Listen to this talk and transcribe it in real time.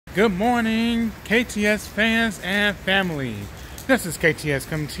Good morning, KTS fans and family. This is KTS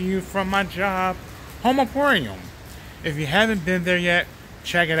coming to you from my job, Home Emporium. If you haven't been there yet,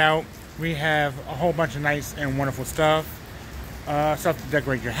 check it out. We have a whole bunch of nice and wonderful stuff. Stuff to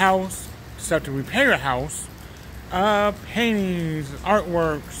decorate your house, stuff to repair your house, paintings,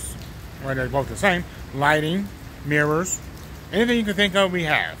 artworks, well, they're both the same, lighting, mirrors, anything you can think of, we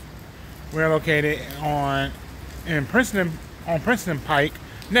have. We're located on Princeton Pike,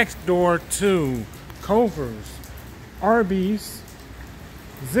 next door to Culver's, Arby's,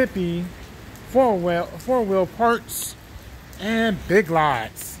 Zippy, four wheel parts, and Big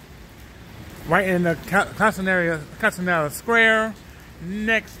Lots. Right in the Castaneda Square,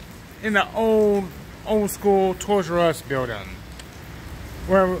 next in the old school Toys R Us building.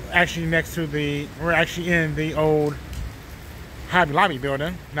 We're actually in the old Hobby Lobby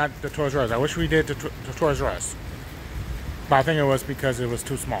building, not the Toys R Us. I wish we did the Toys R Us, but I think it was because it was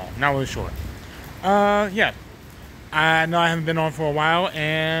too small. Not really sure. Yeah. I know I haven't been on for a while,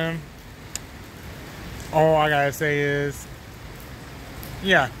 and all I gotta say is,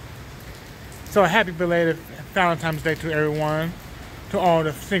 yeah. So happy belated Valentine's Day to everyone, to all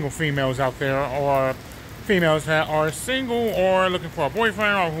the single females out there, or females that are single or looking for a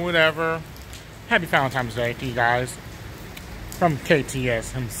boyfriend or whatever. Happy Valentine's Day to you guys from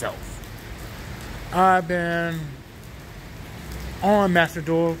KTS himself. I've been on Master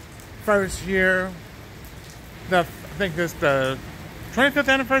Duel first year. I think this is the 25th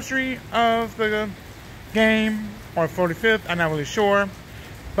anniversary of the game, or 45th, I'm not really sure.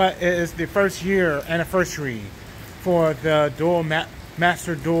 But it is the first year anniversary for the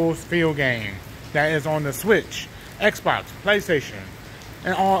Master Duels field game that is on the Switch, Xbox, PlayStation,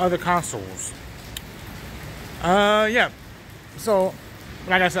 and all other consoles. Yeah. So,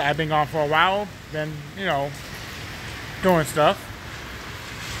 like I said, I've been gone for a while. Been, doing stuff.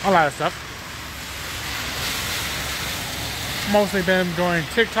 A lot of stuff. Mostly been doing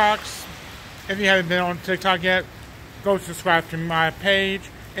TikToks. If you haven't been on TikTok yet, go subscribe to my page.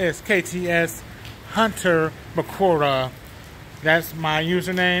 It's KTS Hunter Bakura. That's my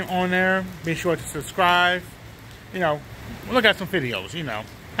username on there. Be sure to subscribe. Look at some videos,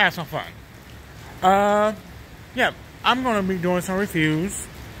 have some fun. Yeah, I'm going to be doing some reviews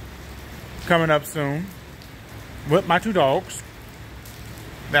coming up soon with my two dogs.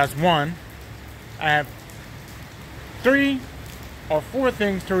 That's one. I have 3 or 4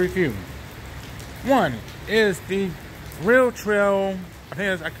 things to review. One is the Real Trail. I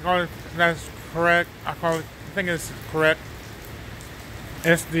think that's correct. I think it's correct.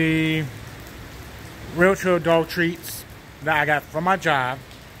 It's the Real Trail dog treats that I got from my job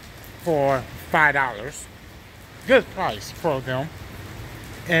for $5. Good price for them.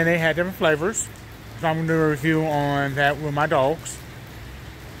 And they had different flavors. So I'm going to do a review on that with my dogs.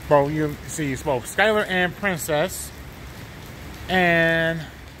 Both you see both Skylar and Princess. And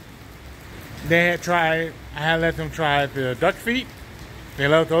I had let them try the duck feet. They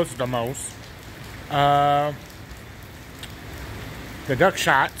love those the most. The duck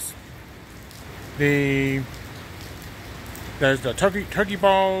shots. There's the turkey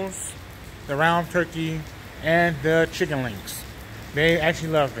balls, the round turkey, and the chicken links. They actually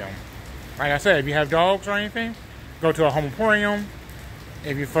love them. Like I said, if you have dogs or anything, go to a Home Emporium.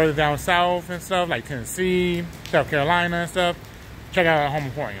 If you're further down south and stuff, like Tennessee, South Carolina and stuff, check out a Home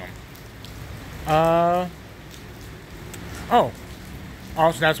Emporium.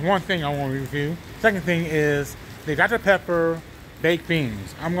 Also, that's one thing I want to review. Second thing is the Dr. Pepper baked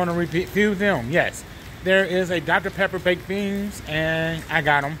beans. I'm going to review them. Yes, there is a Dr. Pepper baked beans, and I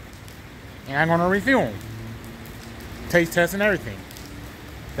got them, and I'm going to review them. Taste test and everything.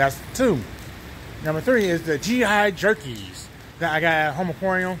 That's 2. Number 3 is the GI jerkies that I got at Home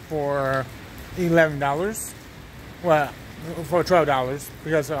Emporium for $11. Well, for $12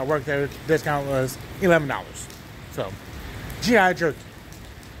 because I worked there. Discount was $11. So, GI jerky,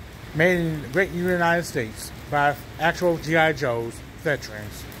 made in the great United States by actual GI Joes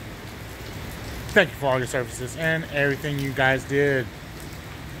veterans. Thank you for all your services and everything you guys did.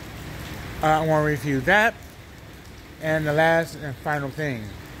 I want to review that. And the last and final thing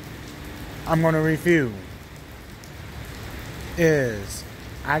I'm going to review is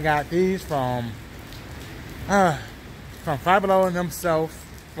I got these from Five Below themselves.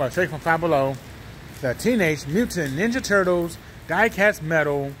 Well, straight from Five Below. The Teenage Mutant Ninja Turtles die-cast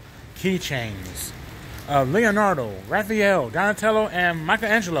metal keychains of Leonardo, Raphael, Donatello, and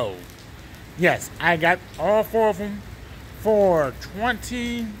Michelangelo. Yes, I got all 4 of them for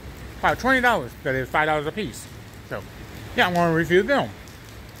about $20. That is $5 a piece. So, yeah, I want to review them.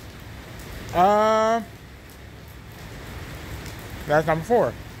 That's number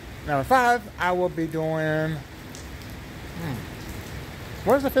 4. Number 5, I will be doing...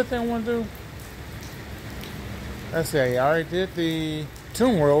 Where's the 5th thing I want to do? Let's see, I already did the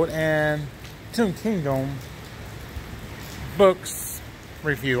Toon World and Toon Kingdom books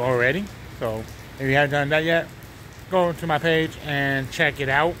review already. So, if you haven't done that yet, go to my page and check it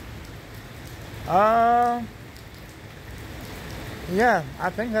out. Yeah, I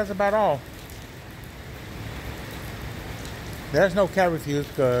think that's about all. There's no cat reviews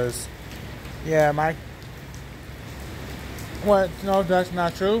because, yeah, no, that's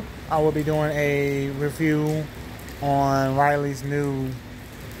not true. I will be doing a review on Riley's new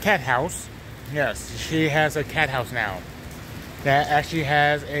cat house. Yes, she has a cat house now that actually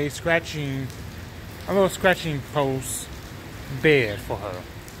has a little scratching post bed for her.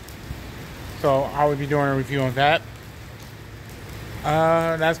 So I will be doing a review on that.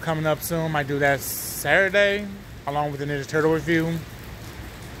 That's coming up soon. Might do that Saturday along with the Ninja Turtle review.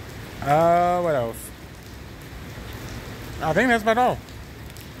 What else? I think that's about all.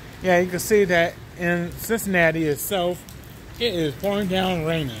 Yeah, you can see that in Cincinnati itself, it is pouring down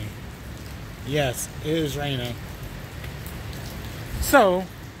raining. Yes, it is raining. So,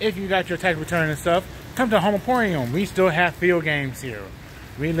 if you got your tax return and stuff, come to Home Emporium. We still have field games here.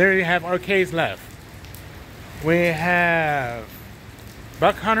 We literally have arcades left. We have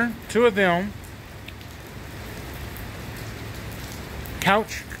Buck Hunter, 2 of them.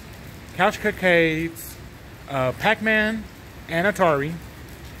 Couch Arcades, Pac-Man, and Atari.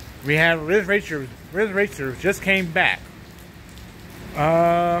 We have Riz Racers just came back.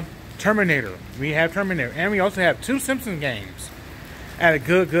 Terminator. We have Terminator. And we also have 2 Simpsons games at a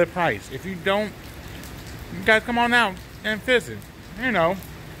good price. If you don't, you guys come on out and visit. You know,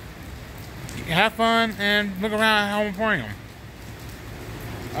 have fun and look around at Home Emporium.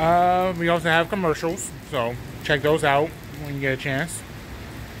 We also have commercials, so check those out when you get a chance.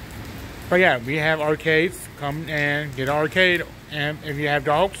 But yeah, we have arcades. Come and get an arcade. And if you have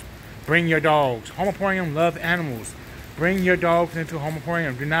dogs, bring your dogs. Home Emporium love animals. Bring your dogs into Home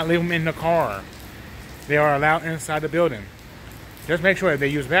Emporium. Do not leave them in the car. They are allowed inside the building. Just make sure if they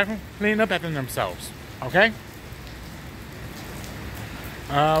use the bathroom, clean up after themselves. Okay?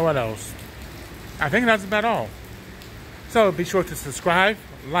 What else? I think that's about all. So be sure to subscribe,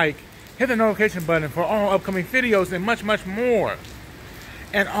 like, hit the notification button for all upcoming videos and much more.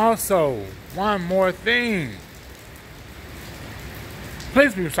 And also, one more thing.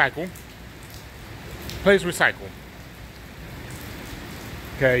 Please recycle. Please recycle.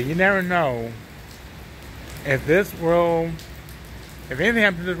 Okay, you never know. If anything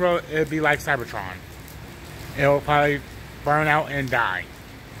happens to this world, it'd be like Cybertron. It'll probably burn out and die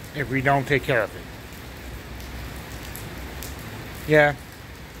if we don't take care of it. Yeah,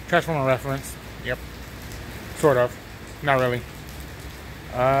 Transformer reference. Yep. Sort of. Not really.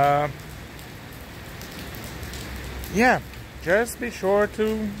 Yeah, just be sure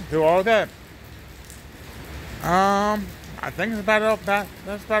to do all that. I think that's about all.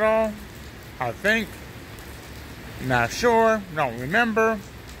 That's about all. I think. Not sure. Don't remember.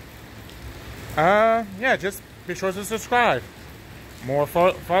 Yeah, just be sure to subscribe. More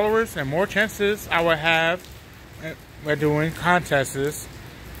followers and more chances I will have. We're doing contests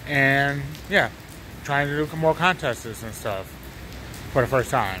and yeah, trying to do more contests and stuff for the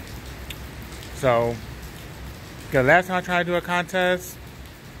first time. So, the last time I tried to do a contest,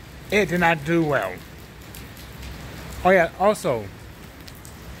 it did not do well. Oh yeah, also,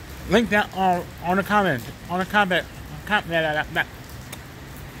 link down on the comment,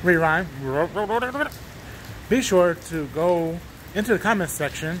 rerhyme. Be sure to go into the comment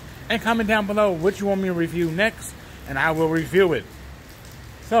section and comment down below what you want me to review next, and I will review it.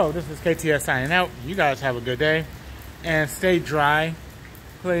 So, this is KTS signing out. You guys have a good day. And stay dry,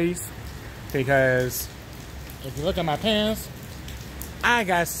 please. Because if you look at my pants, I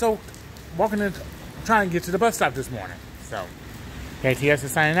got soaked walking in, trying to get to the bus stop this morning. So, KTS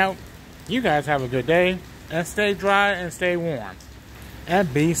is signing out. You guys have a good day. And stay dry and stay warm.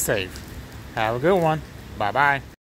 And be safe. Have a good one. Bye-bye.